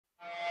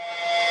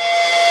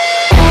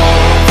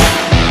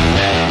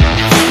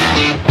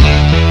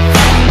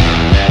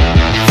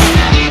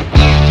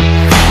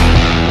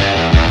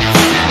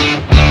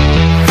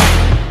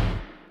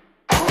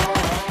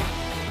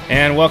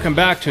welcome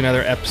back to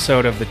another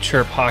episode of the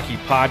Chirp Hockey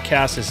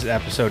Podcast. This is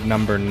episode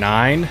number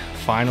 9.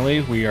 Finally,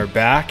 we are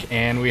back,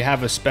 and we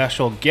have a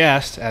special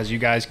guest, as you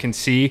guys can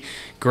see,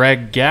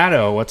 Greg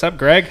Gatto. What's up,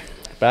 Greg?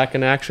 Back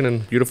in action in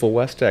beautiful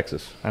West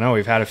Texas. I know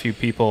we've had a few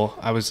people.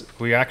 Who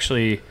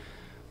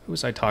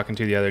was I talking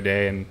to the other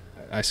day? And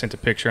I sent a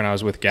picture, and I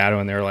was with Gatto,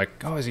 and they were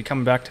like, "Oh, is he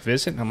coming back to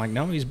visit?" And I'm like,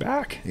 "No, he's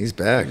back. He's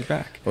back. He's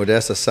back.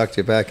 Odessa sucked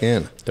you back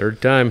in.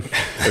 Third time's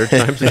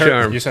the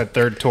charm. You said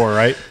third tour,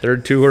 right?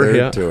 Third tour, Third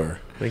yeah. tour.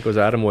 I think it was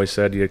Adam always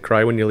said, you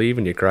cry when you leave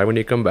and you cry when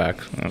you come back.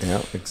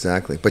 Yeah,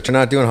 exactly. But you're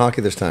not doing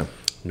hockey this time.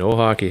 No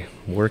hockey.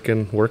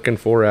 Working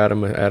for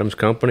Adam's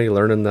company,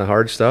 learning the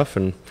hard stuff,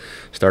 and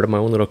started my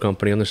own little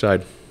company on the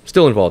side.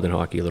 Still involved in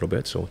hockey a little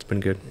bit, so it's been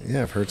good.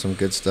 Yeah, I've heard some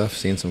good stuff,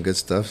 seen some good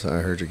stuff. So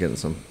I heard you're getting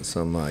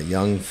some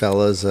young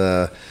fellas.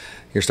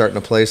 You're starting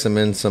to place them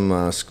in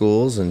some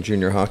schools and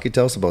junior hockey.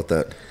 Tell us about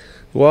that.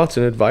 Well, it's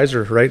an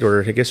advisor, right?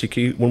 Or I guess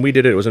when we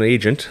did it was an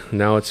agent.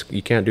 Now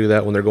you can't do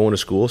that when they're going to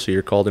school, so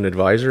you're called an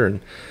advisor. And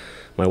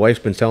my wife's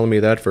been telling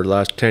me that for the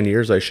last 10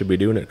 years I should be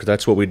doing it, because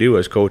that's what we do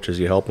as coaches.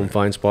 You help them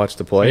find spots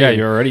to play. Yeah,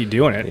 you're already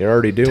doing it. You're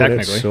already doing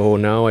technically. it. So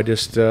now I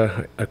just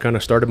I kind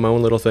of started my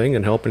own little thing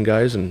and helping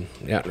guys. And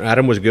yeah,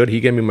 Adam was good. He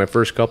gave me my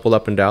first couple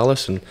up in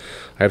Dallas, and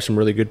I have some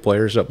really good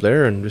players up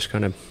there, and just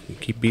kind of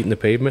keep beating the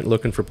pavement,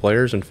 looking for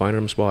players and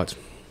finding them spots.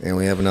 And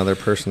we have another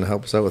person to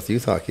help us out with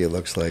youth hockey, it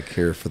looks like,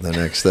 here for the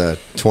next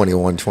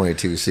 21-22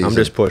 season. I'm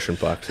just pushing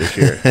pucks this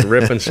year.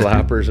 Ripping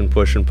slappers and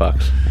pushing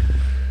pucks.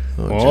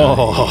 Oh,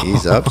 Johnny,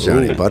 he's up,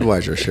 Johnny.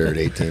 Budweiser shirt,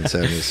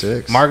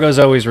 1876. Margot's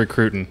always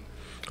recruiting.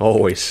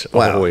 Always.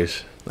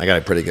 I got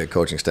a pretty good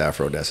coaching staff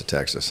for Odessa,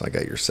 Texas. I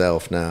got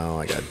yourself now.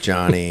 I got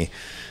Johnny,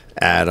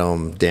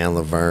 Adam, Dan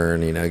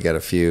Laverne. You got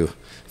a few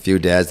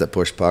dads that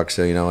push pucks,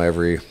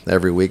 every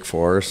week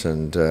for us.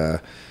 And,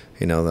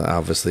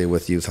 obviously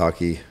with youth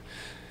hockey,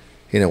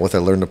 with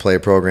our Learn to Play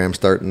program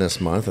starting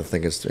this month, I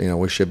think it's,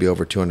 we should be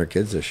over 200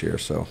 kids this year.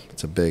 So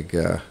it's a big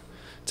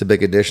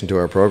addition to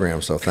our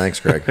program. So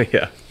thanks, Greg.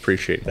 Yeah,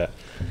 appreciate that.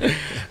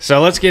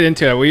 So let's get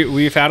into it.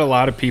 We've had a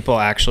lot of people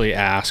actually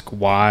ask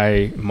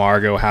why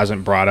Margot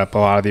hasn't brought up a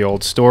lot of the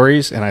old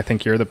stories, and I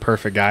think you're the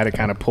perfect guy to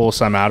kind of pull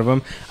some out of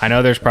them. I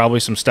know there's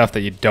probably some stuff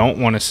that you don't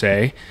want to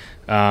say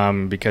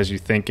because you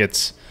think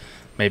it's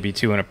maybe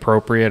too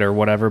inappropriate or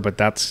whatever, but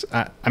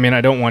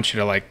I don't want you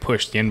to like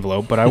push the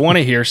envelope, but I want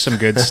to hear some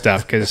good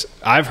stuff, because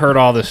I've heard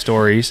all the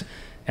stories,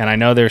 and I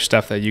know there's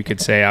stuff that you could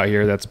say out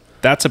here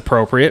that's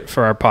appropriate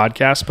for our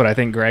podcast, but I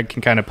think Greg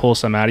can kind of pull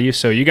some out of you.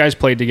 So you guys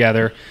played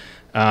together.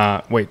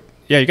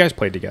 You guys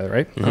played together,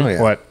 right? Oh,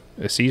 yeah. What,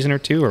 a season or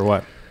two or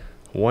what?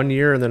 1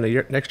 year, and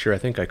then next year I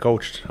think I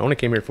coached. I only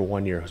came here for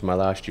 1 year. It was my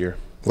last year.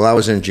 Well, I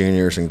was in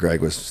juniors, and Greg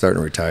was starting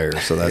to retire,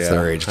 so that's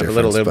our age difference.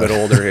 I'm a little bit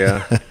older,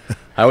 yeah.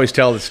 I always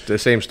tell the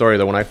same story,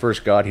 that when I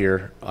first got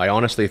here, I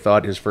honestly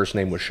thought his first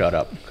name was Shut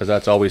Up, because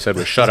that's all we said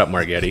was Shut Up,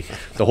 Margetti.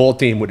 The whole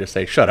team would just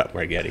say, Shut Up,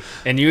 Margetti.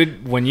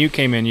 And when you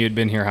came in, you'd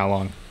been here how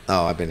long?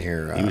 Oh, I've been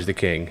here. He was the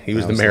king. He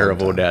was the mayor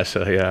of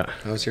Odessa, yeah.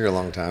 I was here a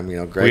long time.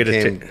 Greg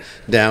came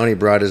down. He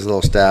brought his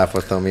little staff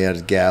with him. He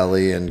had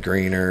Galley and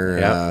Greener.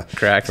 Yeah,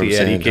 Craxy.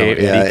 Eddie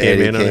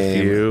came in on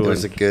a few. It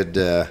was a good...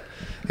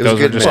 It was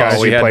good.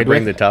 We had to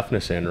bring the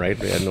toughness in, right?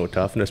 We had no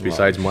toughness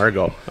besides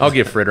Margot. I'll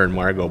give Fritter and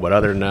Margot, but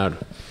other than that,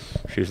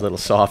 she was a little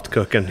soft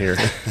cooking here.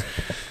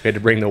 We had to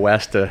bring the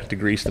West to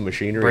grease the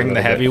machinery. Bring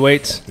the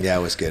heavyweights. Yeah,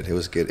 it was good. It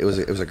was good. It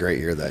was a great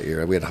year that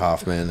year. We had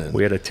Hoffman, and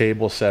we had a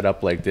table set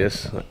up like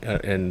this,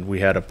 and we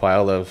had a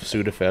pile of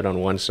Sudafed on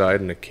one side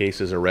and the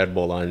cases of Red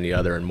Bull on the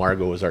other. And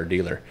Margot was our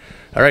dealer.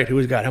 All right,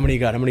 who's got? How many you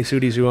got? How many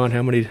Sudis you on?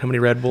 How many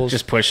Red Bulls?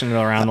 Just pushing it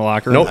around the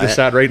locker room. Nope, they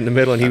sat right in the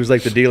middle, and he was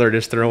like the dealer,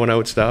 just throwing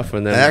out stuff.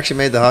 And then I actually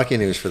made the hockey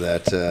news for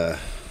that.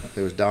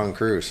 It was Don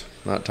Cruz,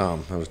 not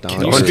Tom. It was Don.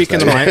 Can you speak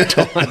into the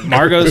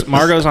mic?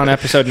 Margot's on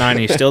episode 9.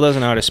 He still doesn't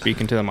know how to speak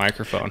into the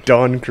microphone.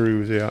 Don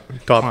Cruz, yeah.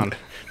 Top.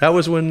 That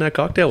was when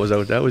Cocktail was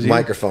out. That was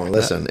microphone. You.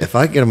 Listen, if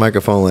I get a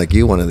microphone like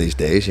you one of these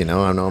days, I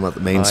know I'm not the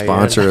main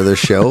sponsor of this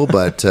show,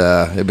 but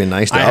it'd be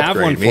nice to upgrade me. I have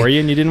one for you,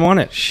 and you didn't want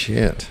it.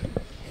 Shit.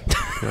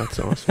 That's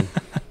awesome.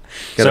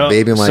 Got a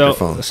baby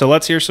microphone. So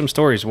let's hear some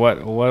stories.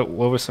 What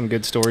was some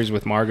good stories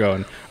with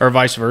Margot, or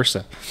vice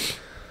versa?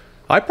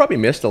 I probably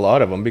missed a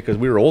lot of them because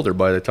we were older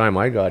by the time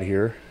I got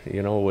here. I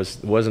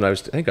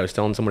think I was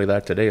telling somebody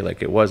that today.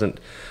 Like, it wasn't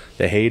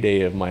the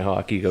heyday of my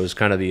hockey. It was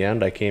kind of the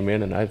end. I came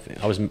in and I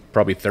was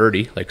probably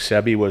 30. Like,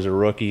 Sebi was a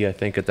rookie, I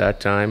think, at that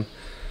time.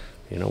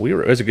 It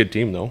was a good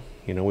team though.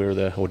 We were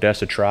the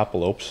Odessa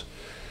Tropolopes.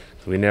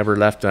 So we never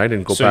left. I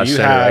didn't go past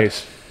center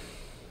ice.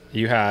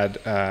 You had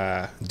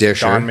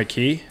Disher. Don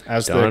McKee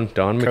as Don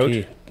coach?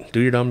 McKee. Do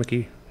your Don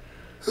McKee.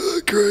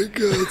 Greg,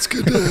 it's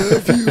good to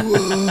have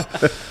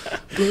you.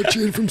 Brought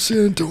you in from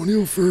San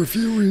Antonio for a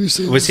few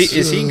reasons.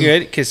 Is he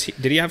good?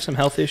 Did he have some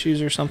health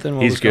issues or something?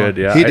 He's good,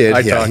 yeah. He did.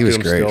 I talk he was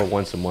to him great. still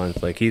once a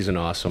month. Like, he's an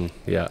awesome,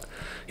 yeah.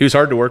 he was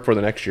hard to work for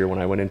the next year when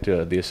I went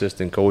into the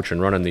assistant coach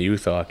and running the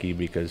youth hockey,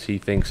 because he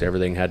thinks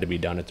everything had to be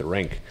done at the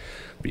rink.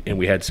 And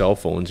we had cell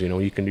phones, you know,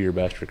 you can do your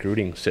best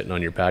recruiting sitting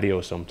on your patio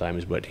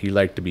sometimes, but he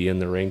liked to be in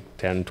the rink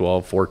 10,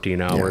 12,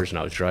 14 hours, and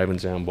I was driving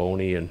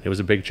Zamboni, and it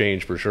was a big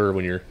change for sure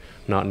when you're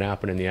not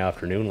napping in the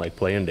afternoon like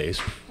playing days.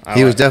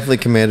 He was definitely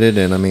committed,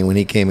 and I mean, when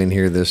he came in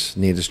here, this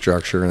needed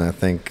structure, and I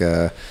think,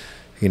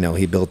 you know,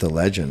 he built a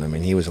legend. I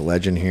mean, he was a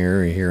legend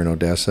here in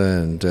Odessa,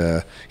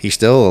 and he's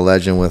still a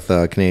legend with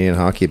Canadian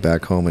hockey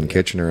back home in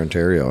Kitchener,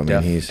 Ontario. I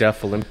mean, he's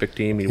Deaf Olympic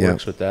team. He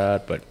works with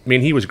that, but I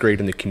mean, he was great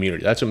in the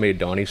community. That's what made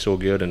Donnie so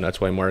good, and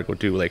that's why Marco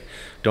too. Like,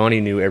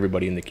 Donnie knew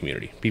everybody in the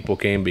community. People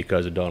came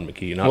because of Don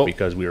McKee, not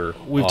because we were.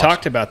 We've awesome.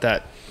 talked about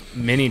that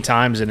many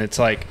times, and it's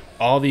like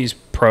all these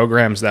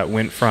programs that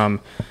went from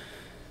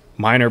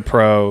minor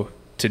pro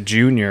to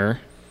junior.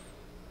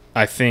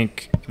 I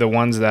think the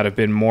ones that have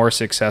been more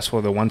successful,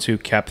 the ones who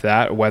kept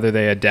that, whether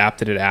they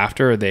adapted it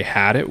after or they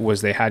had it, was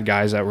they had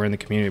guys that were in the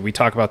community. We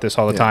talk about this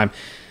all the time.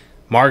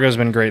 Margot's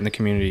been great in the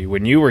community.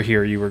 When you were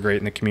here, you were great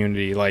in the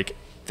community. Like,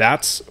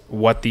 that's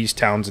what these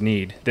towns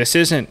need. This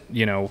isn't,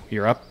 you know,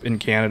 you're up in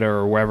Canada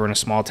or wherever in a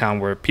small town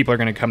where people are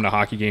going to come to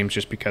hockey games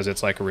just because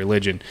it's like a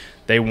religion.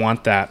 They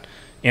want that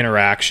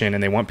interaction,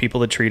 and they want people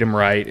to treat them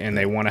right, and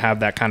they want to have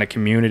that kind of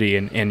community,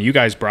 and you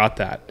guys brought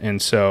that.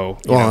 And so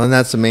and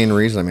that's the main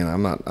reason. I mean,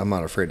 I'm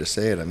not afraid to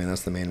say it. I mean,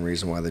 that's the main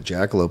reason why the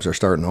Jackalopes are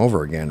starting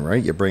over again,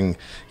 right? You bring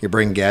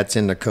Gats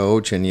in to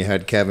coach, and you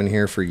had Kevin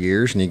here for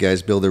years, and you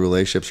guys build the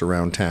relationships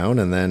around town,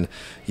 and then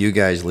you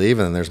guys leave,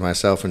 and then there's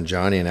myself and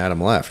Johnny and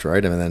Adam left,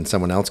 right? And then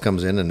someone else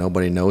comes in, and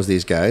nobody knows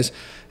these guys,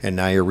 and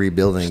now you're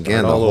rebuilding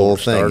again the whole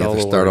thing. You have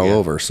to start all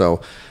over.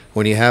 So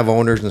when you have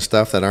owners and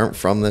stuff that aren't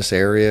from this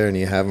area, and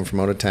you have them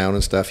from out of town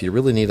and stuff, you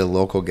really need a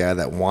local guy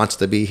that wants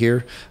to be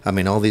here. I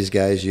mean, all these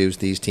guys use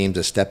these teams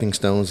as stepping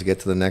stones to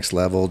get to the next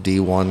level,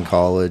 D1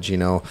 college, you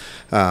know,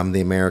 the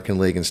American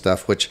League and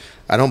stuff, which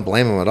I don't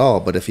blame them at all.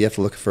 But if you have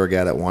to look for a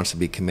guy that wants to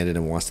be committed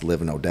and wants to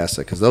live in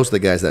Odessa, because those are the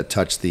guys that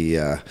touch the,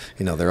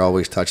 you know, they're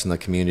always touching the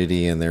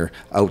community, and they're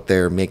out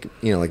there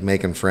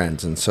making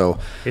friends. And so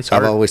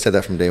I've always said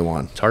that from day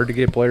one. It's hard to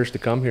get players to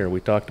come here.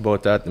 We talked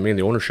about that. I mean,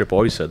 the ownership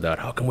always said that.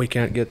 How come we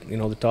can't get, you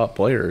know, the top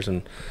players?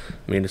 And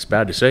I mean, it's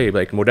bad to say,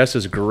 like,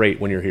 Odessa's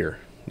great when you're here.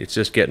 It's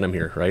just getting them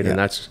here, right? Yeah. And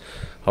that's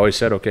I always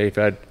said, okay, if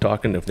they're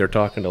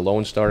talking to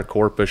Lone Star,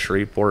 Corpus,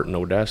 Shreveport, and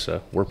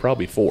Odessa, we're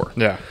probably 4.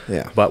 Yeah.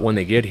 But when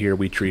they get here,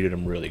 we treated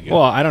them really good.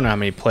 Well, I don't know how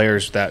many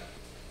players that,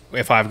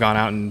 if I've gone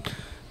out and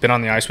been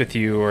on the ice with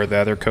you or the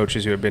other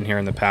coaches who have been here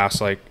in the past,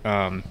 like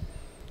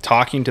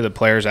talking to the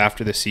players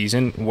after the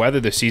season, whether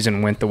the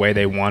season went the way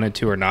they wanted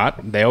to or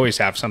not, they always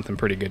have something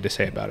pretty good to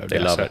say about Odessa. They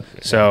love it.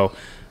 So,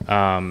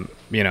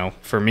 you know,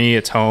 for me,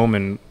 it's home,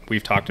 and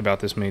we've talked about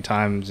this many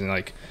times, and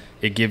like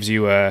it gives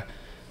you a,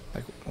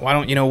 like, why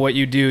don't you know what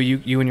you do?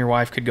 You and your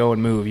wife could go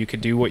and move. You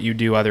could do what you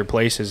do other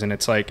places, and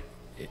it's like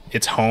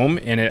it's home,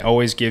 and it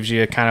always gives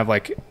you a kind of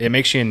like, it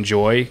makes you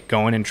enjoy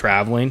going and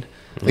traveling.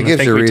 It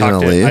gives you a reason to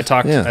leave. I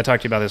talked to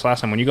you about this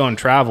last time. When you go and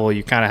travel,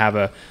 you kind of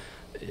have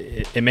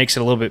it makes it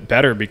a little bit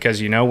better, because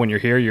you know when you're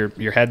here,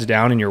 your head's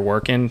down and you're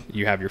working.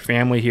 You have your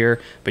family here,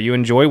 but you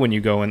enjoy when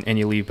you go and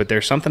you leave. But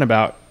there's something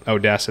about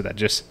Odessa that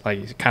just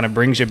like kind of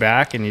brings you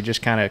back, and you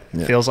just kind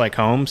of feels like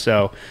home.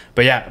 So,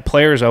 but yeah,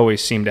 players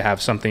always seem to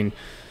have something.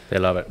 They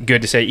love it.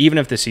 Good to say, even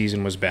if the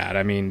season was bad.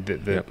 I mean,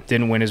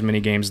 didn't win as many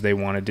games as they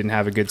wanted, didn't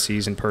have a good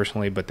season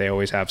personally, but they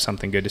always have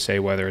something good to say,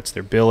 whether it's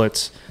their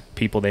billets,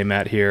 people they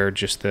met here,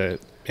 just the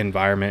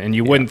environment. And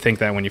you wouldn't think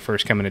that when you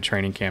first come into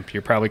training camp.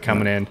 You're probably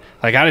coming in.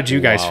 Like, how did you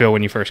guys feel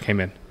when you first came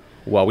in?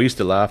 Well, we used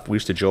to laugh. We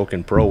used to joke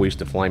in pro. We used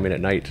to fly him in at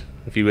night.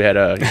 If you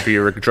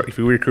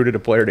recruited a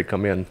player to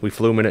come in, we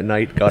flew him in at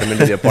night, got him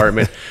into the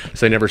apartment,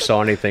 so they never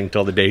saw anything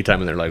till the daytime,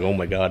 and they're like, "Oh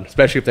my god!"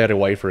 Especially if they had a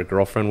wife or a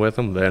girlfriend with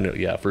them,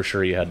 then for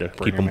sure you had to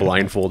keep them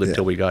blindfolded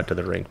until we got to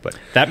the rink. But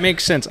that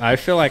makes sense. I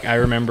feel like I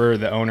remember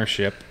the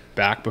ownership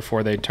back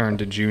before they turned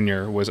to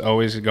junior was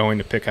always going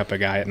to pick up a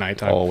guy at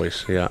nighttime.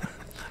 Always, yeah.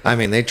 I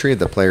mean, they treated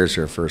the players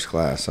here first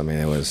class. I mean,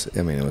 it was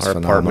our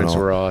phenomenal. Apartments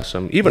were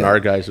awesome. Even our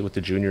guys with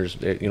the juniors,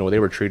 they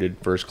were treated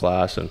first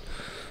class. And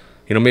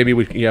maybe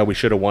we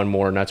should have won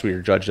more, and that's what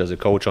you're judged as a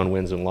coach on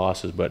wins and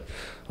losses. But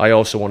I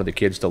also wanted the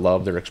kids to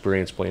love their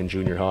experience playing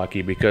junior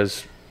hockey,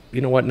 because you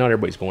know what? Not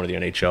everybody's going to the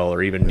NHL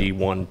or even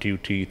D1, 2,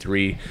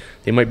 T3.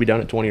 They might be done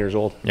at 20 years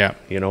old. Yeah.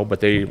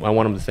 But I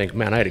want them to think,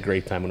 man, I had a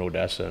great time in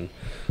Odessa. And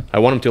I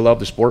want them to love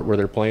the sport where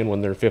they're playing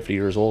when they're 50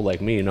 years old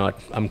like me,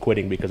 not I'm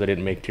quitting because I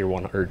didn't make Tier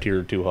 1 or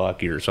Tier 2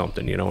 hockey or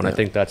something, And I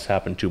think that's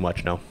happened too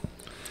much now.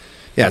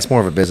 Yeah, it's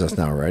more of a business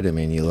now, right? I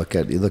mean, you look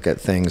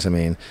at things. I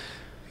mean,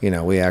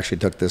 we actually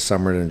took this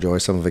summer to enjoy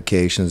some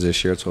vacations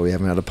this year. That's why we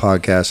haven't had a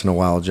podcast in a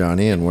while,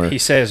 Johnny. And he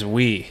says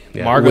we.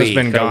 Yeah, Margot's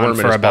been gone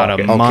for about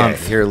a month.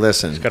 Okay, here,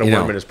 listen. He's got a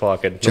worm in his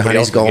pocket.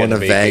 Johnny's going to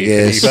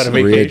Vegas. He's got a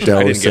vacation.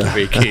 I didn't get a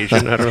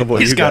vacation. I don't know about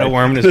He's got a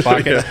worm in his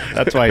pocket.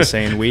 That's why he's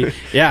saying we.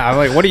 Yeah, I'm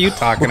like, what are you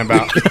talking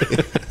about?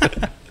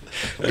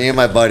 Me and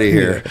my buddy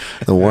here,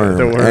 the worm.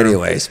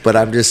 Anyways, but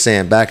I'm just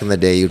saying, back in the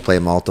day, you'd play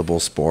multiple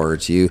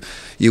sports. You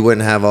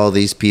wouldn't have all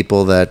these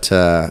people that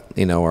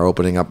are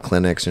opening up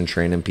clinics and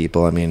training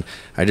people. I mean,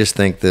 I just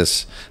think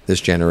this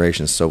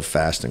generation is so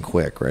fast and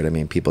quick, right? I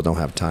mean, people don't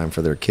have time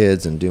for their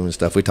kids and doing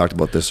stuff. We talked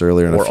about this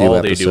earlier in a few episodes. Or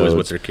all they do is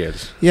with their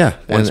kids. Yeah,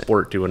 one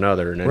sport to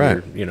another, and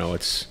then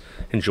it's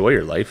enjoy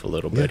your life a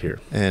little bit here.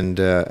 And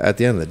at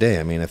the end of the day,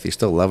 I mean, if you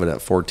still love it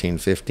at 14,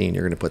 15,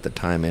 you're going to put the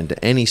time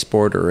into any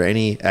sport or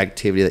any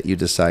activity that you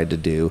decide to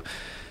do.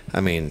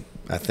 I mean,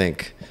 I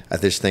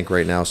just think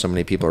right now so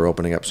many people are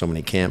opening up so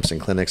many camps and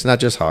clinics,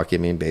 not just hockey, I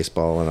mean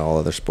baseball and all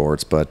other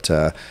sports, but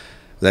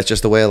that's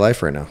just the way of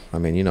life right now. I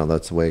mean,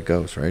 that's the way it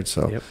goes, right?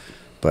 So,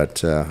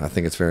 but I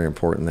think it's very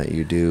important that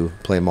you do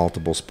play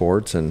multiple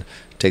sports and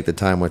take the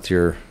time with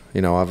your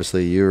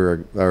obviously you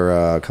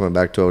are coming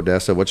back to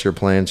Odessa. What's your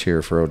plans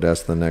here for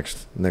Odessa the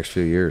next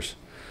few years?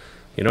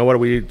 You know what?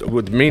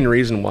 The main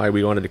reason why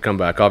we wanted to come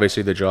back,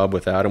 obviously the job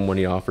with Adam when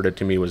he offered it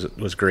to me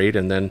was great,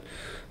 and then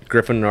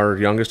Griffin, our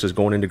youngest, is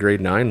going into grade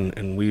 9,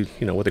 and we,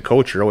 with a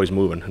coach, you're always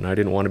moving, and I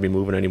didn't want to be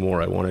moving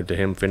anymore. I wanted to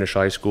him finish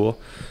high school,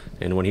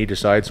 and when he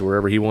decides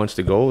wherever he wants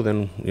to go,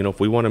 then if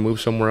we want to move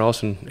somewhere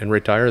else and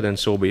retire, then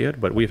so be it.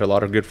 But we have a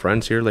lot of good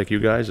friends here, like you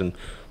guys, and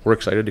we're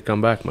excited to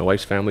come back. My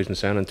wife's family's in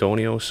San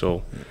Antonio,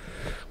 so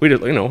we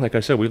did, like I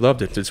said, we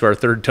loved it. It's our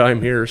 3rd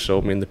time here, so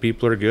I mean the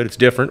people are good. It's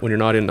different when you're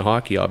not in the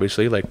hockey,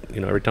 obviously. Like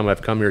every time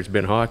I've come here, it's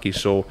been hockey.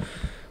 So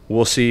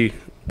we'll see.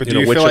 But do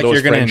you feel like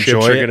you're going to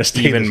enjoy it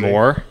even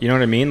more? You know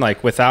what I mean?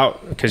 Like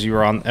because you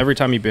were on every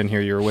time you've been here,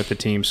 you were with the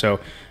team,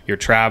 so you're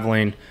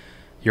traveling.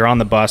 You're on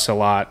the bus a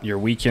lot. Your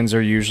weekends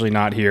are usually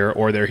not here,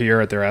 or they're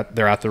here. They're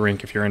at the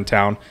rink if you're in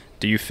town.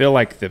 Do you feel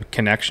like the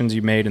connections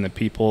you made and the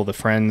people, the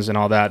friends and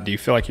all that, do you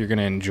feel like you're going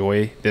to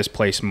enjoy this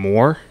place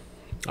more?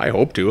 I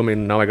hope to. I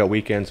mean, now I got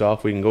weekends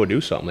off. We can go do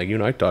something. Like you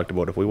and I talked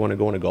about, if we want to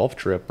go on a golf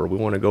trip or we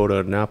want to go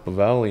to Napa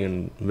Valley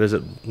and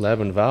visit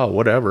Lev and Val,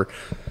 whatever.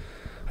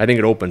 I think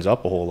it opens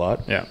up a whole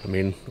lot. Yeah. I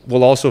mean,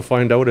 we'll also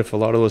find out if a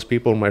lot of those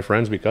people are my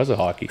friends because of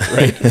hockey,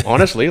 right?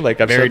 Honestly, like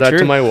I've said that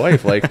to my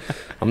wife. Like,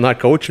 I'm not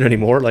coaching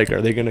anymore. Like,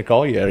 are they going to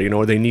call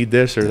you? They need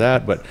this or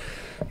that. But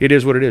it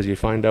is what it is. You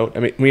find out.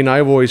 I mean,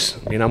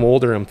 I'm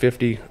older. I'm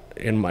 50.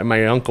 And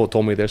my uncle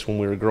told me this when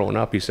we were growing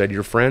up. He said,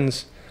 your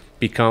friends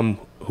become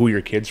who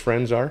your kids'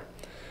 friends are.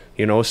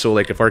 So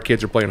like if our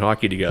kids are playing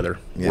hockey together,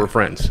 we're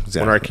friends.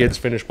 Exactly. When our kids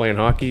finish playing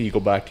hockey, you go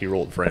back to your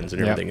old friends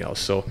and everything else.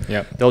 So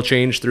they'll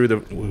change through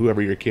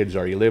whoever your kids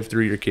are. You live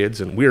through your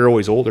kids, and we were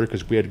always older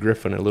because we had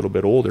Griffin a little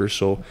bit older.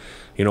 So,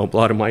 a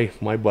lot of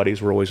my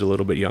buddies were always a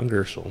little bit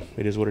younger. So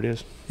it is what it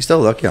is. You still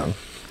look young.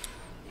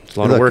 It's a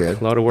lot of work.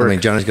 A lot of work. I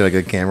mean, Johnny's got a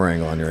good camera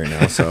angle on you right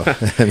now, so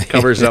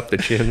covers up the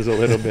chins a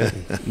little bit.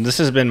 This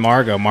has been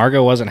Margo.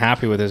 Margo wasn't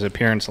happy with his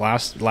appearance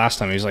last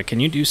time. He was like,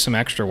 "Can you do some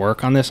extra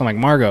work on this?" I'm like,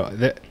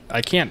 "Margo,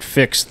 I can't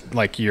fix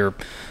like your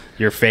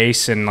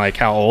face and like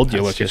how old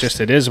you look.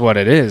 It is what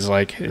it is.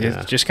 Like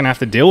it's just gonna have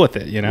to deal with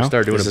it.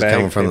 Start doing this a bag. Is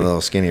coming from the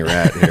little skinny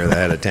rat here that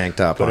had a tank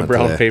top Put on. a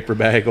brown paper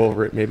bag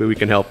over it. Maybe we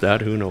can help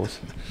that. Who knows?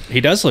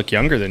 He does look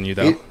younger than you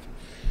though.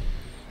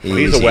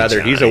 He's a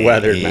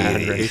weathered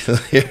man, right?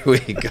 Here we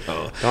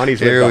go. Donnie's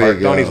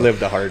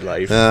lived a hard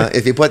life.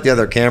 If you put the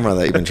other camera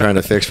that you've been trying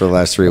to fix for the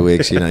last 3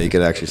 weeks, you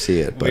could actually see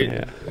it.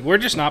 But we're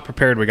just not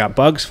prepared. We got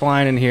bugs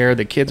flying in here.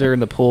 The kids are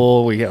in the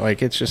pool. We get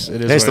it is.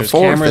 It's the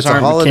 4th. It's a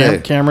holiday.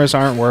 Cameras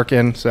aren't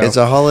working. So it's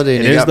a holiday.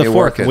 And it is the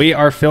 4th. We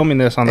are filming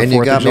this on the 4th of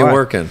July. And you got me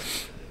working.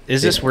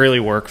 Is this really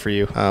work for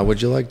you?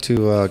 Would you like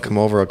to come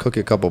over? I'll cook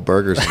you a couple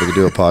burgers so we can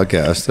do a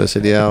podcast. I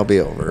said, yeah, I'll be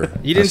over.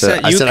 You didn't say.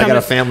 I said I got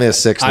a family of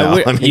 6 now.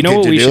 You know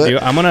what we should do?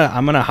 I'm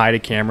gonna hide a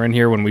camera in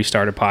here when we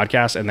start a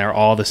podcast, and they're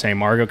all the same.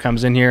 Margo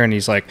comes in here and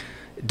he's like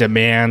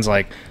demands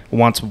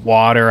wants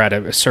water at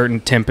a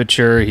certain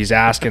temperature. He's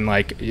asking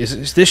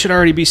this should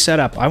already be set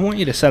up. I want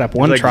you to set up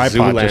one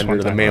tripod.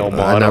 Zoolander, the male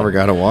model. I never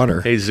got a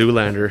water. Hey,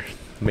 Zoolander.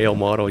 Male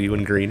model, you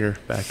and Greener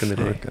back in the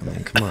day. I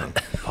mean, come on.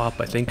 Pop,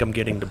 I think I'm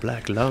getting the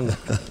black lung.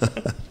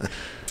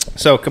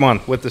 So come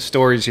on with the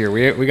stories here.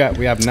 We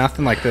have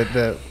nothing like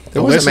the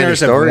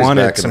listeners have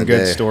wanted some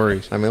good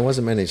stories. I mean, it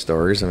wasn't many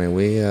stories. I mean,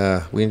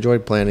 we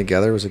enjoyed playing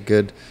together. It was a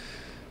good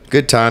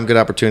time, good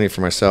opportunity for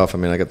myself. I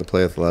mean, I got to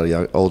play with a lot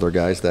of older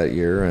guys that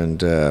year,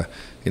 and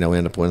we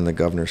ended up winning the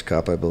Governor's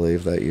Cup, I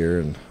believe, that year.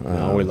 And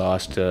we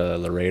lost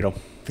Laredo.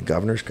 The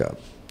Governor's Cup.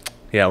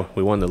 Yeah,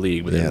 we won the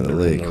league, but then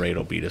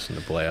Laredo beat us in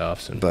the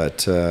playoffs.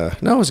 But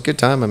no, it was a good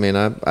time. I mean,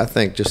 I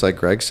think just like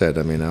Greg said,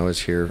 I mean, I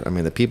was here. I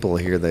mean, the people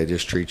here, they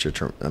just treat you,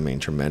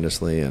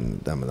 tremendously, and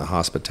the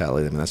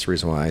hospitality. I mean, that's the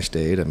reason why I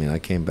stayed. I mean, I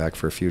came back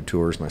for a few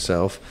tours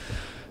myself.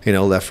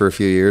 Left for a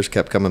few years,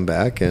 kept coming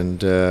back,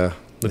 and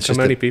look how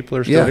many people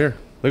are still here.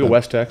 Look at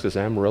West Texas,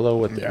 Amarillo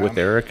with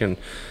Eric and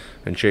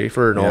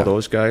Schaefer and all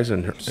those guys,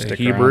 and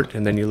Hebert,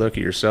 and then you look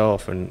at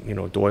yourself and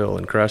Doyle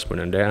and Crespin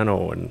and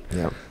Dano and.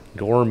 Yeah.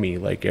 Dormy,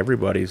 like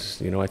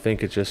everybody's, I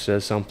think it just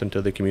says something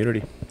to the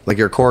community. Like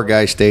your core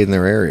guys stayed in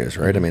their areas,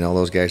 right? I mean, all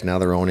those guys now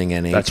they're owning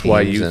NA. That's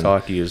why youth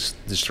hockey is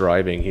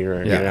thriving here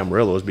in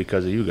Amarillo is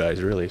because of you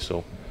guys, really.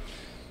 So,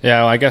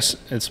 yeah, well, I guess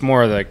it's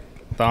more like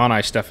the on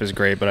ice stuff is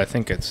great, but I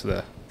think it's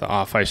the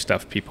off ice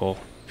stuff people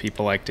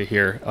like to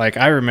hear. Like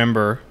I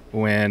remember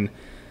when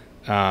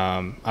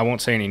I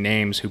won't say any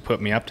names who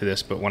put me up to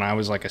this, but when I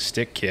was like a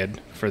stick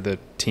kid for the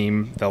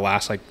team the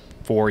last like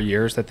 4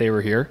 years that they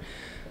were here,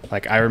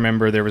 like I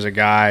remember there was a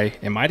guy,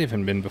 it might have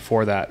even been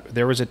before that,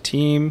 there was a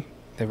team,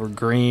 they were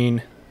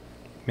green,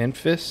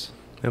 Memphis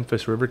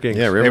River Kings.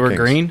 Yeah, River they were Kings.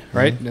 green,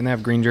 right? Didn't they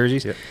have green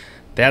jerseys? Yep.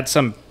 They had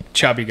some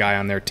chubby guy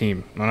on their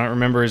team. I don't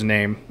remember his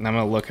name, and I'm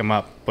going to look him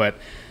up, but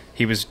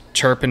he was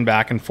chirping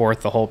back and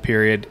forth the whole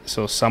period.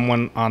 So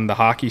someone on the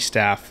hockey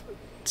staff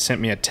sent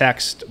me a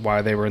text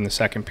while they were in the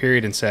second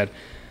period and said,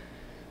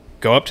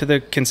 go up to the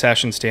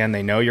concession stand.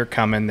 They know you're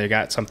coming. They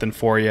got something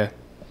for you,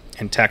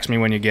 and text me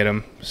when you get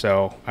them.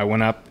 So I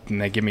went up, and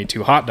they give me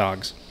 2 hot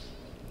dogs.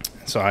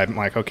 So I'm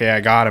like, okay, I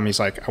got him. He's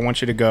like, I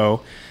want you to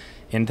go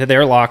into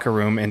their locker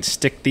room and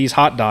stick these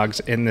hot dogs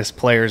in this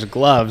player's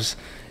gloves,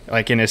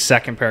 like in his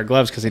second pair of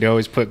gloves, because he'd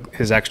always put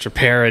his extra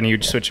pair and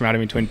he'd switch them out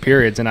in between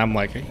periods. And I'm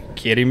like, are you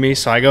kidding me?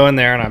 So I go in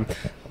there and I'm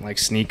like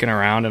sneaking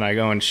around, and I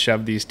go and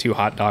shove these 2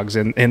 hot dogs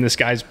in this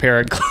guy's pair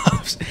of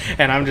gloves.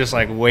 And I'm just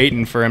like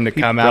waiting for him to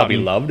come out. Probably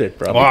loved it.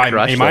 Probably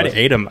Well, he might have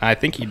ate them. I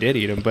think he did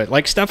eat them. But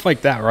like stuff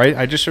like that, right?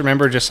 I just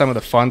remember just some of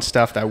the fun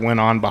stuff that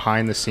went on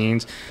behind the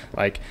scenes.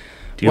 Like,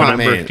 Do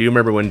you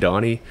remember when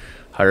Donnie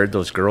hired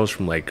those girls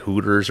from like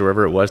Hooters or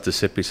wherever it was to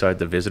sit beside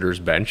the visitors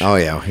bench? Oh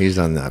yeah, he's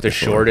done that. The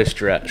before.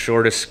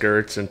 shortest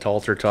skirts and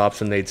halter tops,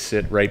 and they'd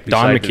sit right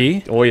Don beside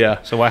McKee? Oh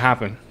yeah. So what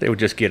happened? They would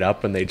just get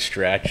up and they'd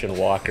stretch and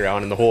walk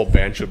around, and the whole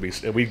bench would be.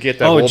 We'd get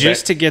that. Oh, whole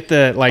just to get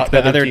the other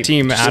other team-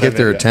 team just out to of get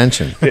their it.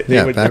 attention.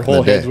 Their back whole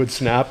in the heads day. would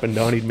snap, and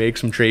Donnie'd make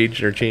some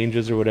trades or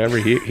changes or whatever.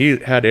 He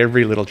had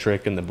every little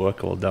trick in the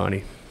book, old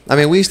Donnie. I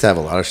mean, we used to have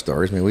a lot of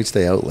stories. I mean, we'd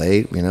stay out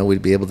late. You know,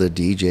 we'd be able to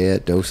DJ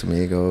at Dos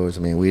Amigos.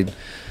 I mean, we'd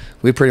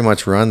pretty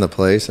much run the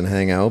place and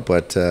hang out.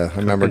 But I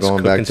remember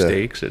going back to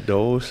steaks at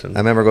Dos. And I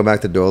remember going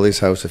back to Dolly's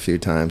house a few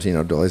times. You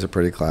know, Dolly's a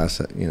pretty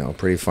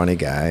pretty funny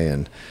guy,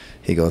 and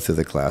he'd go through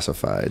the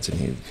classifieds,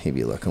 and he'd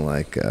be looking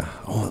like,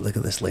 oh, look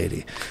at this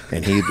lady,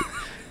 and he'd.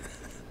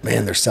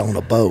 Man, they're selling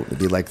a boat. It'd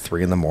be like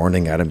 3 a.m.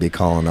 I'd be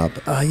calling up.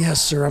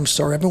 Yes, sir. I'm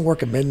sorry. I've been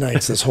working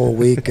midnights this whole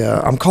week.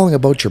 I'm calling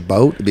about your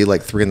boat. It'd be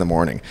like 3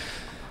 a.m.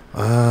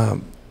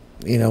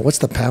 You know, what's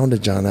the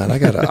poundage on that?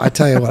 I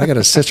tell you what, I got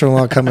a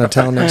sister-in-law coming to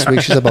town next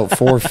week. She's about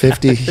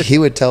 $4.50. He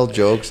would tell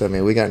jokes. I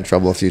mean, we got in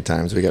trouble a few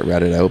times. We got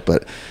ratted out,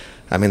 but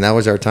I mean, that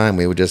was our time.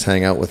 We would just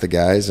hang out with the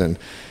guys and,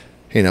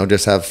 you know,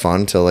 just have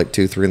fun till like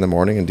 2, 3 a.m.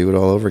 and do it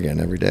all over again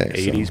every day.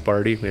 80s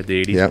party. We had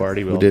the 80s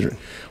party. we did.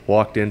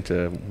 Walked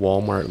into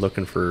Walmart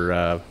looking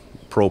for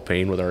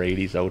propane with our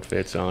 80s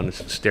outfits on,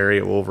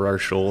 stereo over our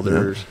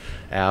shoulders,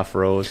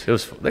 afros. It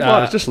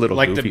was just a little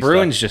like goofy the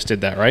Bruins stuff. just did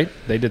that, right?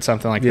 They did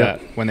something like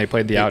that when they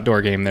played the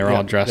outdoor game. They were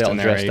all dressed in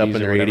their 80s up in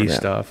their or whatever. 80s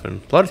stuff,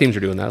 and a lot of teams are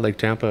doing that. Like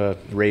Tampa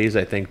Rays,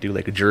 I think, do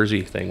like a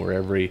jersey thing where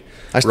every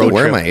I still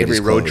wear my 80s every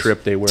road clothes.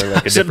 trip they wear like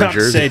I a was different about to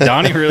jersey. say,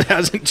 Donnie really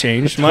hasn't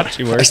changed much.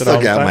 He wears it still all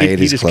the got time. my He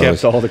 80s just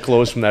clothes. kept all the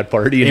clothes from that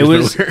party. And It just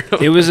was wear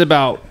them. it was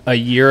about a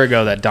year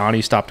ago that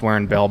Donnie stopped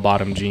wearing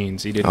bell-bottom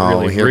jeans. He didn't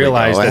really here we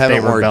realize go. I that they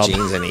haven't were worn bell.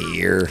 jeans in a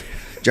year.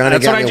 Johnny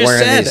That's got what I me just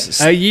wearing said.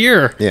 these. A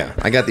year. Yeah,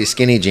 I got these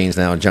skinny jeans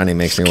now. Johnny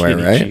makes me wear,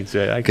 Skinny right? jeans,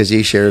 yeah, Because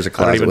he shares a I don't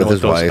closet even with know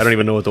his what those. wife. I don't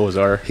even know what those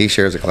are. He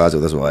shares a closet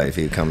with his wife.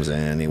 He comes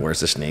in, he wears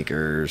the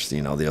sneakers,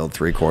 you know, the old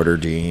 3/4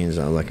 jeans.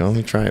 I'm like, oh, let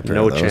me try a pair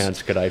No of those.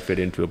 chance could I fit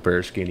into a pair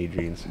of skinny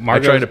jeans.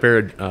 Margot's- I tried a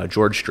pair of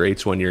George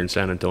Straits one year in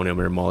San Antonio.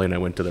 Where Molly and I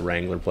went to the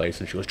Wrangler place,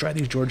 and she goes, "Try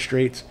these George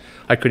Straits."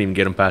 I couldn't even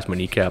get them past my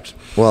kneecaps.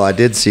 Well, I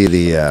did see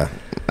the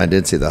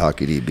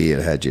Hockey DB.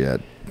 It had you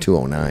at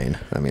 209.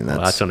 I mean,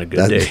 that's on a good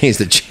that day. needs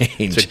to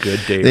change. It's a good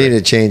day, They right? need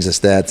to change the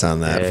stats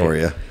on that Hey, for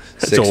you.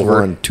 it's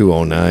over. 6'1",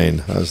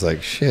 209. I was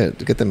like,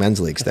 shit, get the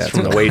men's league stats.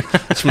 From the weight,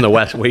 it's from the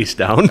waist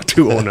down.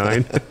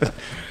 209.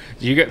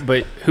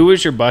 But who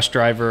was your bus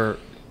driver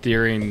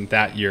during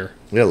that year?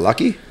 We had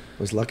Lucky?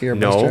 Was Lucky our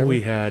bus No, driver?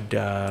 we had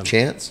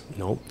Chance?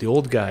 no, the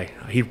old guy.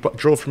 He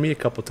drove for me a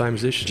couple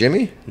times this year.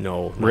 Jimmy?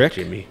 No, not Rick?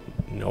 Jimmy.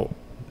 No,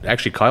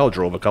 actually, Kyle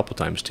drove a couple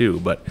times too.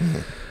 But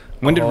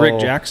When did Rick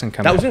Jackson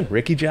come That in? was in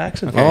Ricky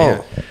Jackson.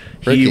 Oh,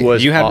 He Ricky.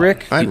 was. You had aw-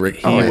 Rick? I had Rick.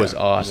 He Oh, yeah. was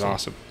awesome.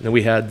 awesome. Then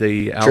we had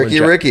the Tricky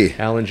Ricky.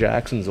 Alan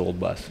Jackson's old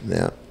bus.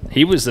 Yeah.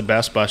 He was the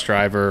best bus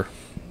driver.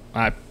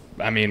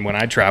 I mean, when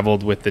I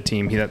traveled with the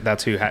team,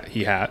 that's who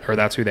he had, or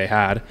that's who they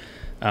had.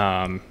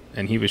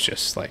 And he was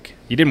just like,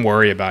 he didn't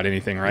worry about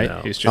anything, right? No.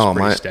 He was just pretty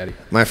my, steady.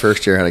 My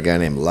first year had a guy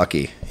named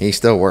Lucky. He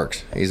still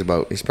works. He's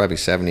probably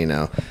 70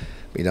 now.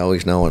 We'd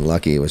always know when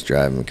Lucky was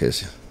driving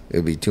because it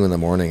would be 2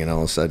 a.m. and all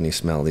of a sudden he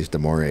smelled these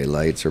DeMaurier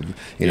lights or,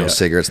 you know,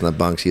 cigarettes in the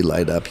bunks. He'd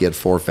light up. He had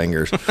 4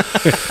 fingers.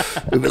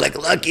 We'd be like,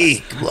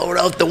 Lucky, blow it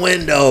out the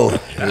window.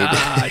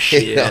 Ah,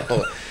 shit. You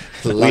know,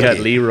 We had Lucky.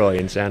 Leroy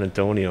in San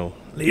Antonio.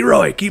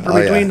 Leroy, keep her Oh,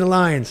 between yeah. the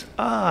lines.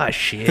 Ah,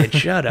 shit,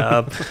 shut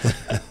up.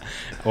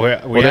 We Well,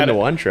 had then the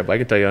one trip, I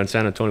can tell you, in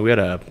San Antonio, we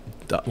had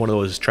one of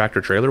those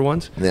tractor trailer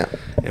ones. Yeah.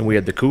 And we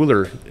had the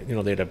cooler, you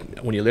know,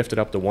 when you lifted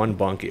up the one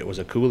bunk, it was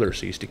a cooler,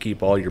 so you used to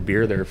keep all your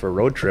beer there for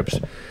road trips.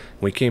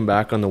 We came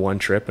back on the one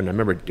trip, and I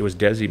remember it was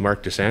Desi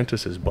Mark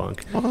DeSantis's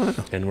bunk. Oh.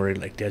 And we're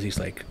like, Desi's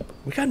like,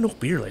 we got no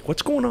beer. Like,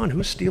 what's going on?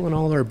 Who's stealing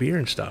all our beer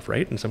and stuff,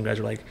 right? And some guys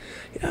are like,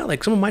 yeah,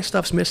 like some of my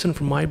stuff's missing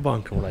from my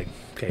bunk. And we're like,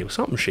 okay, well,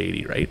 something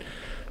shady, right?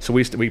 So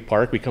we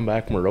park, we come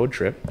back from a road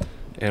trip,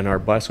 and our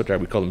bus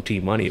driver, we called him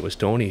T-Money. It was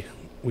Tony.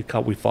 We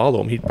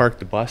follow him. He'd parked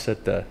the bus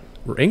at the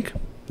rink,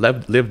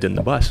 lived in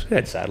the bus. We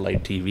had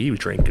satellite TV, we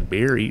drinking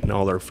beer, eating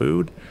all our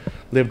food,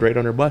 lived right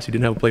on our bus. He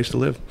didn't have a place to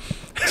live.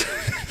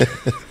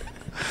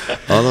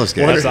 All those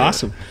guys. That's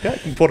awesome. Yeah,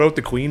 he pulled out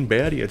the queen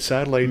bed. He had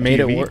satellite Made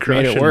it TV, work-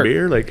 crushing made it work.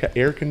 beer, like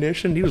air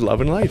conditioned. He was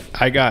loving life.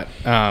 I got,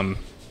 I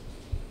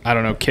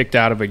don't know, kicked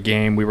out of a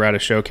game. We were at a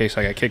showcase.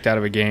 I got kicked out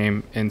of a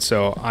game. And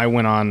so I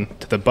went on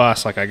to the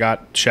bus. Like I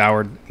got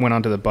showered, went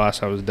onto the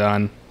bus. I was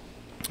done.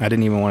 I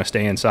didn't even want to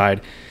stay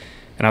inside.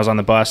 And I was on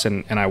the bus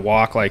and I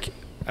walk like,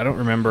 I don't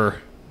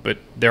remember, but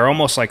they're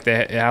almost like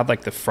they had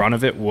like the front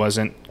of it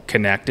wasn't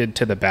connected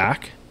to the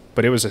back,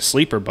 but it was a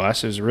sleeper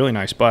bus. It was a really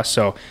nice bus.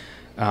 So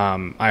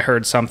I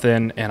heard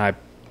something and I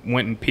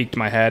went and peeked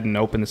my head and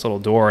opened this little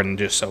door, and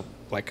just so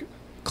like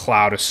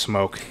cloud of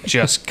smoke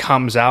just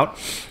comes out,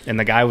 and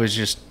the guy was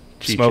just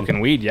smoking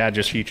weed. Yeah,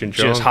 just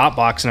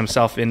hotboxing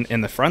himself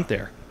in the front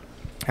there.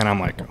 And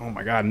I'm like, oh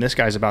my God, and this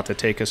guy's about to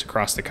take us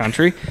across the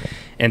country.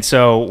 And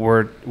so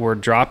we're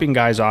dropping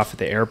guys off at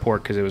the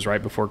airport because it was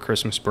right before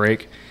Christmas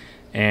break,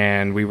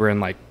 and we were in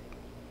like,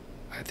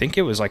 I think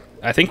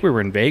we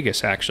were in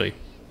Vegas actually,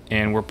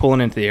 and we're pulling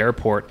into the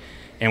airport,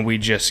 and we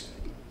just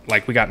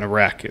like we got in a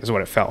wreck is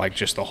what it felt like.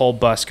 Just the whole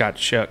bus got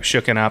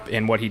shooken up,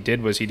 and what he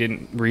did was he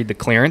didn't read the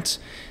clearance,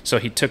 so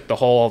he took the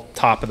whole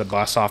top of the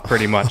bus off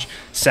pretty much.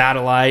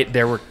 Satellite,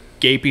 there were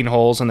gaping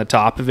holes in the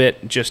top of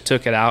it, just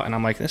took it out. And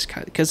I'm like, this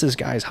guy, because this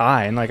guy's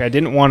high, and like I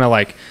didn't want to,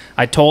 like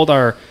I told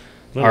our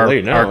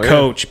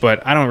coach,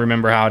 but I don't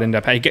remember how it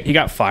ended up. He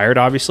got fired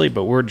obviously,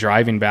 but we're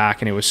driving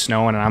back and it was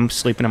snowing, and I'm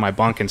sleeping in my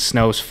bunk and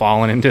snow's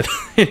falling into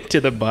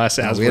the bus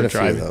as we're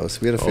driving.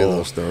 We had a few of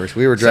those stories.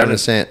 We were driving to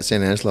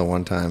San Angelo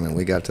one time, and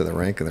we got to the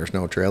rink and there's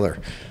no trailer.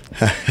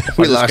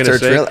 We lost our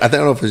trailer. I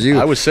don't know if it was you.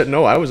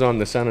 I was on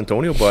the San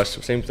Antonio bus,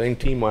 same thing,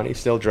 T-Money,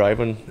 still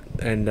driving,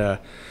 and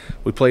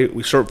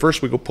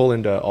first we go pull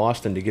into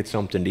Austin to get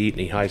something to eat, and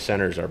he high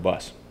centers our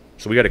bus.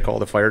 So we got to call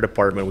the fire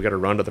department. We got to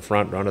run to the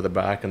front, run to the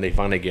back, and they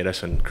finally get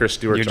us. And Chris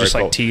Stewart, you're just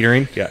like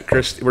teetering. Yeah,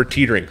 we're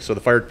teetering. So the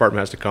fire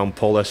department has to come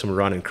pull us and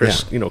run. And Chris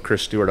Stewart. I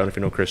don't know if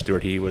you know Chris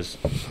Stewart. He was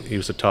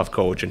a tough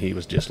coach, and he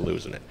was just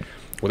losing it.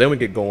 Well, then we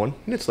get going,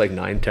 and it's like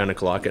 9, 10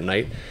 o'clock at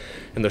night,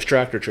 and those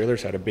tractor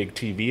trailers had a big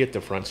TV at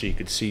the front, so you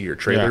could see your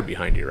trailer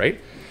behind you, right?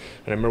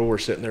 And I remember we're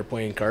sitting there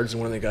playing cards,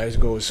 and one of the guys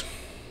goes,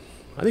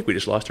 "I think we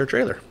just lost our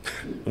trailer."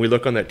 And we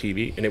look on that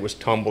TV, and it was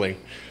tumbling.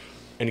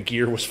 And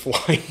gear was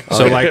flying.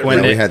 So like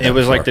when it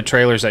was like the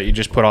trailers that you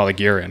just put all the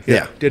gear in.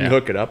 Yeah. Didn't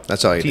hook it up.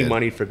 That's all you did.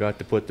 T-Money forgot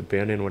to put the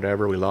pin in,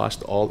 whatever. We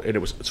lost all, and it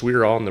was, so we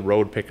were all on the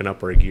road picking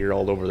up our gear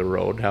all over the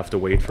road, have to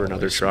wait for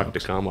another truck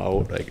to come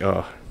out. Like,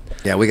 oh.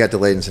 Yeah, we got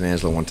delayed in San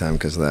Angelo one time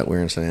because of that. We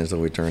were in San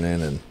Angelo, we turn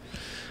in, and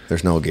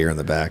there's no gear in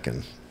the back.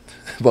 And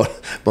about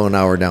an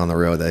hour down the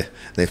road,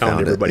 they found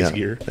everybody's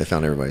gear. They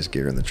found everybody's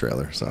gear in the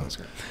trailer. So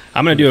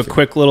I'm going to do a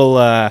quick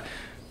little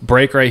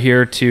break right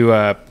here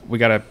to we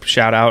got to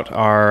shout out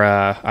our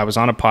I was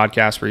on a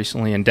podcast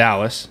recently in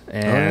Dallas,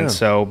 and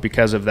so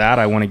because of that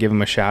I want to give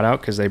them a shout out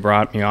because they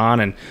brought me on,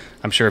 and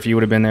I'm sure if you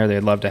would have been there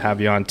they'd love to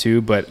have you on too.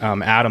 But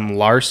Adam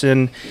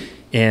Larson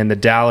in the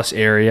Dallas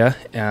area,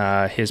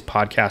 his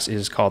podcast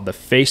is called The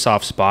Face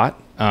Off Spot.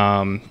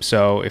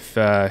 So if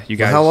you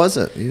guys, how was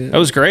it? It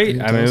was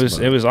great. I mean,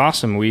 it was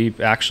awesome. We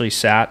actually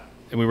sat.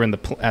 We were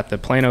at the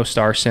Plano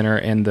Star Center,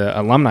 and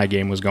the alumni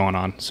game was going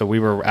on. So we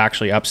were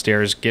actually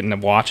upstairs getting to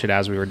watch it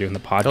as we were doing the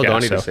podcast. Tell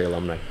Donnie to say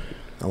alumni.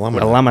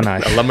 Alumni.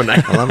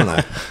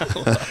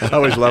 I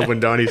always love when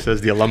Donnie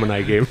says the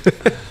alumni game.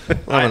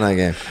 Alumni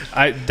game.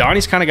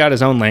 Donnie's kind of got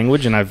his own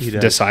language, and I've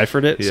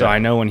deciphered it, so I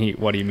know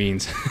what he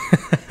means.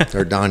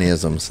 They're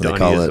Donnieisms. They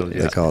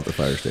call it the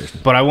fire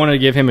station. But I wanted to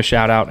give him a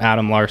shout out,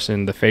 Adam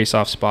Larson, the Face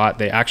Off Spot.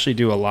 They actually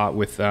do a lot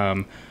with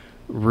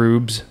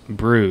Rube's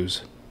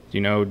Brews. You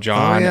know,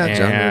 John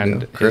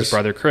and his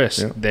brother Chris.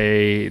 Yep.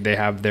 They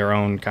have their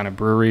own kind of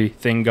brewery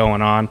thing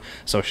going on.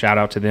 So shout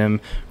out to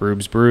them,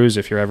 Rube's Brews.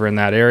 If you're ever in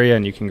that area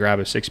and you can grab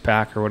a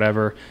 6-pack or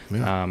whatever,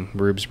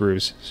 Rube's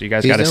Brews. So you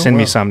guys got to send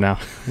me some now.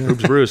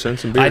 Rube's Brews, send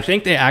some beers. I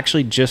think they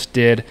actually just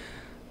did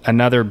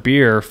another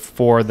beer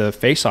for the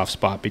Face Off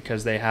Spot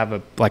because they have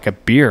a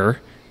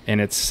beer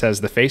and it says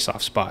the Face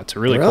Off Spot. It's a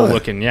really cool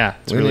looking. Yeah,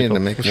 it's really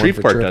cool.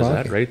 Shreveport does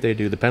that, right? They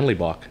do the Penalty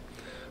Bock.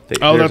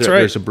 That's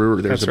right. There's a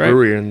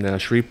brewery in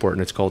Shreveport,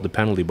 and it's called the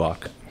Penalty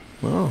Bock.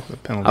 Oh,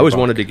 I always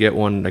wanted to get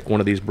one, like one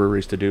of these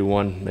breweries to do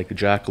one, like a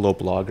Jackalope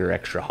Lager,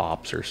 extra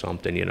hops or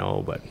something, you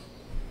know, but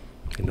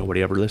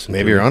nobody ever listened.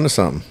 Maybe you're onto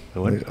something.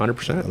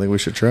 100%. I think we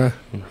should try.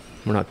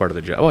 We're not part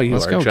of the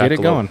Let's go. Get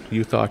it going.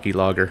 Youth Hockey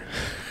Lager.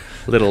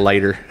 A little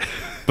lighter.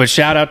 But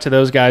shout out to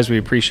those guys. We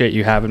appreciate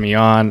you having me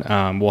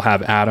on. We'll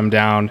have Adam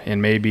down and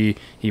maybe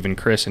even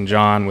Chris and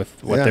John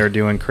with what they're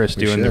doing. Chris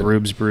doing the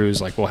Rubes Brews.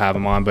 Like, we'll have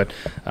them on, but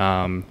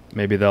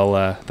maybe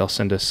they'll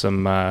send us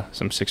some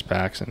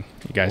 6-packs and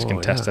you guys can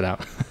test it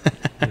out.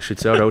 I should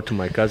shout out to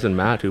my cousin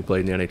Matt, who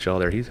played in the NHL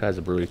there. He has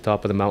a brewery,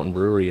 Top of the Mountain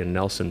Brewery in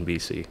Nelson,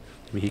 BC.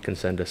 Maybe he can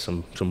send us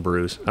some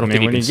brews. I don't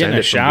think he when can you're send getting a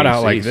it from shout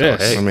out BC, like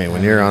this. hey. I mean,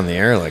 when you're on the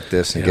air like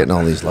this and getting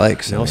all these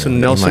likes.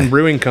 Nelson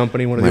Brewing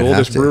Company, one of the might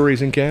oldest have to.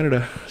 breweries in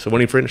Canada. So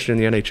when he finished in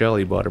the NHL,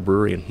 he bought a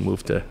brewery and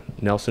moved to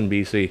Nelson,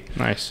 BC.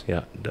 Nice.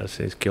 Yeah,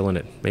 he's killing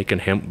it. Making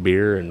hemp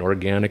beer and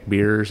organic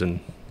beers, and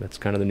that's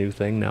kind of the new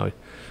thing now.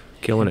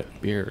 Killing it.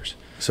 Beers.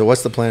 So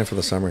what's the plan for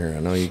the summer here?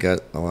 I know you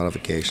got a lot of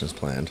vacations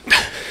planned.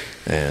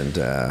 And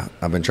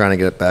I've been trying to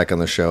get back on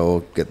the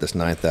show, get this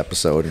 9th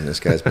episode, and this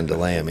guy's been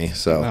delaying me.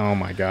 So Oh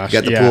my gosh.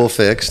 you got the pool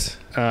fixed.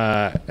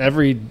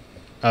 Every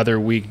other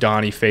week,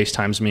 Donnie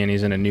FaceTimes me and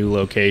he's in a new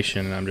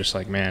location, and I'm just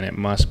like, man, it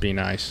must be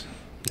nice.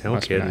 No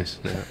Must be kidding. nice.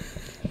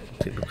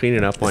 Yeah.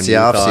 Cleaning up on It's the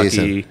youth off hockey.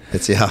 season.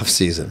 It's the off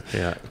season.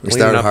 Yeah. We Cleaning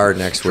started up hard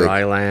next week.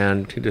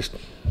 Dryland. He just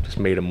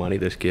made him money,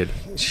 this kid.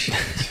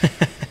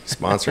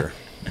 Sponsor.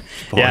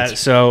 Yeah,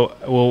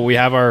 so we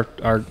have our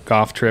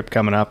golf trip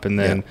coming up, and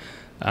then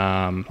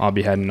I'll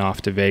be heading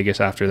off to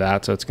Vegas after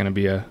that, so it's going to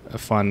be a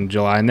fun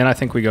July. And then I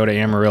think we go to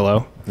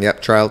Amarillo.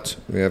 Yep, Trouts.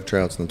 We have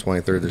Trouts on the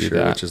 23rd this Do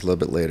year, that. which is a little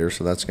bit later.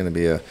 So that's going to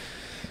be a.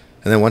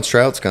 And then once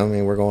Trouts come, I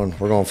mean, we're going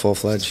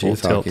full-fledged Full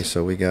youth tilt. hockey.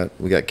 So we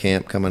got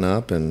camp coming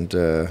up, and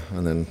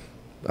then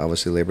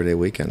obviously Labor Day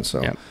weekend.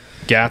 So Yep.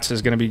 Gats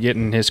is going to be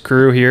getting his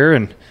crew here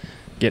and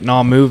getting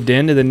all moved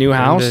into the new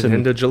house.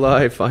 End of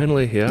July,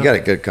 finally. Yeah. you got a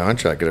good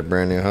contract, got a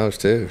brand new house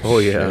too. Oh,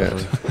 yeah.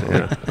 Shit.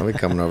 Yeah. I'll be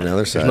coming over the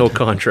other side. No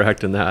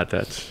contract in that.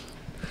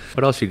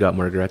 What else you got,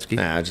 Mark Gretzky?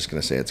 Nah, I'm just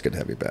gonna say it's good to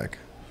have you back.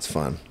 It's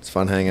fun. It's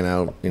fun hanging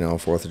out.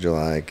 4th of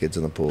July, kids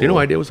in the pool. Do you know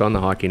I was on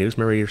the hockey news?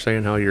 Remember you were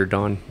saying how you're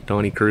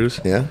Donnie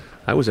Cruz? Yeah,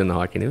 I was in the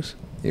hockey news.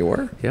 you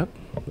were. Yep.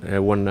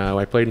 When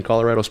I played in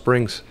Colorado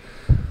Springs.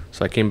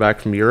 So I came back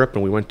from Europe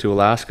and we went to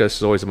Alaska. This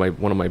is always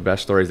one of my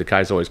best stories. The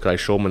guys always, because I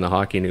show them in the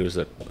hockey news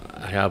that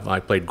I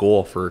played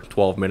goal for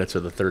 12 minutes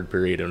of the third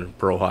period in a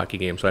pro hockey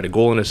game. So I had a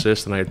goal and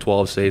assist and I had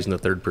 12 saves in the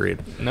third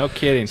period. No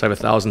kidding. So I have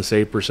 1,000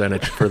 save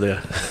percentage for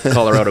the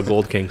Colorado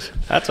Gold Kings.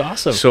 That's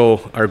awesome.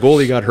 So our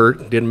goalie got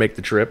hurt, didn't make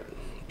the trip.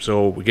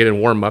 So we get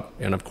in warm up,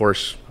 and of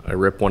course I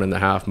rip one in the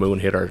half moon,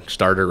 hit our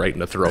starter right in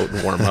the throat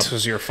and warm up. This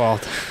was your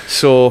fault.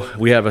 So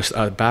we have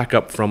a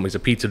backup he's a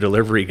pizza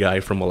delivery guy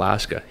from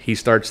Alaska. He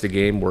starts the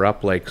game. We're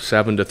up like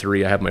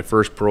 7-3. I have my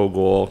first pro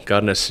goal,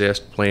 got an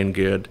assist, playing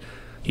good.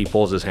 He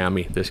pulls his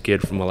hammy. This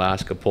kid from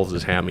Alaska pulls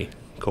his hammy.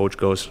 Coach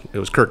goes, it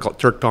was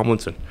Turk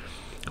Tomlinson.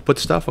 Put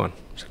the stuff on.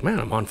 He's like, man,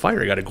 I'm on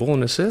fire. I got a goal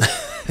and assist.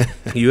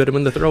 You hit him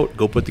in the throat.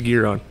 Go put the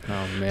gear on.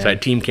 Oh, man. So I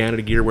had Team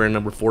Canada gear wearing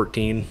number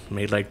 14.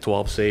 Made like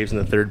 12 saves in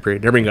the third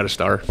period. Never even got a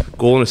star.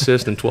 Goal and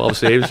assist and 12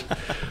 saves.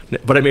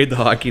 But I made the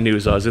hockey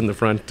news. I was in the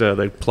front, the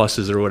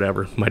pluses or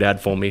whatever. My dad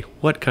phoned me,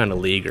 what kind of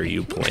league are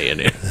you playing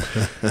in?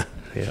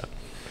 Yeah.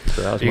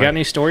 So that was You got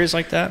any stories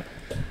like that?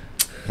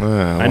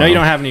 Well, I know you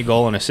don't have any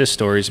goal and assist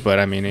stories, but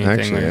I mean,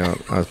 anything.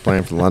 Actually, I was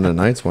playing for the London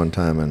Knights one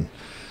time, and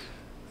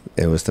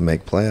it was to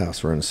make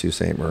playoffs. We're in Sault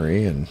Ste.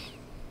 Marie, and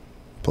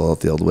pull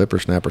out the old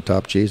whippersnapper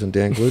top cheese and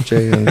Dan Gluce,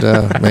 and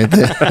made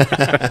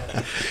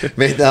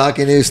the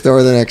hockey news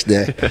story the next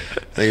day. I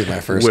think it was my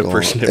first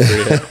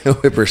Whippersnapper, goal.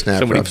 Whippersnapper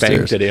Somebody upstairs.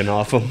 banked it in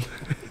off him.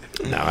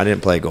 No, I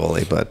didn't play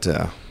goalie, but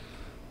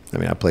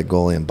I played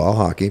goalie in ball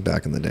hockey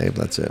back in the day, but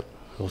that's it.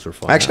 Those are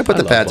fun. Actually, I put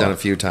the love pads on ball. a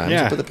few times.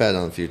 Yeah. I put the pads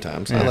on a few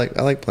times. Yeah.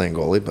 I like playing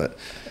goalie, but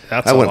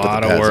That's I a wouldn't put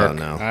lot the of pads work. on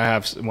now. I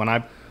have when I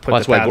put Well,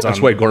 the pads that's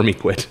on. why Gormy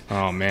quit.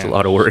 Oh man, It's a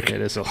lot of work. It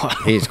is a lot.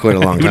 He's quit a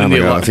long Even, time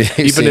in ago.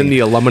 even in the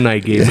alumni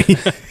game,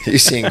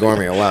 He's seen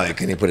Gormy a while.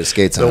 Can he put his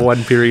skates the on?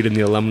 one period in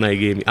the alumni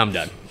game, I'm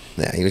done.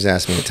 Yeah, he was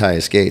asking me to tie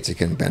his skates. He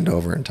couldn't bend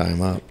over and tie them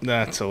up.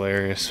 That's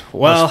hilarious.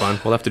 Well, Well, that's fun.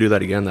 We'll have to do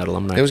that again. That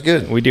alumni. It was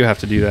good. we do have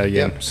to do that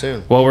again. Yep,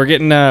 soon. Well, we're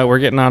getting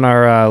on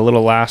our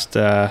little last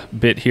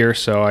bit here,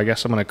 so I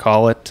guess I'm going to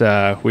call it.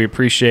 We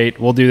appreciate.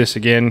 We'll do this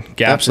again.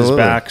 Gaps Absolutely.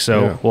 is back,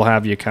 so Yeah. we'll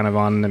have you kind of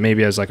on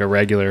maybe as like a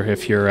regular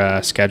if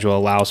your schedule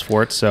allows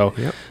for it. So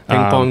Yep. Ping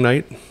pong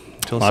night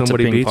until lots of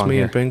somebody ping beats pong me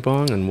here. in ping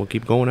pong, and we'll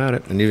keep going at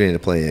it. And you need to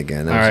play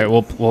again. All right,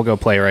 we'll go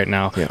play right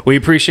now. Yeah. We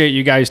appreciate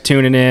you guys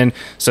tuning in.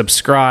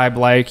 Subscribe,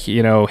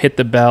 hit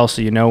the bell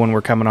so you know when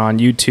we're coming on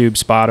YouTube,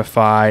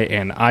 Spotify,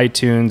 and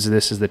iTunes.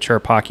 This is the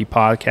Chirp Hockey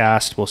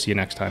Podcast. We'll see you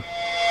next time.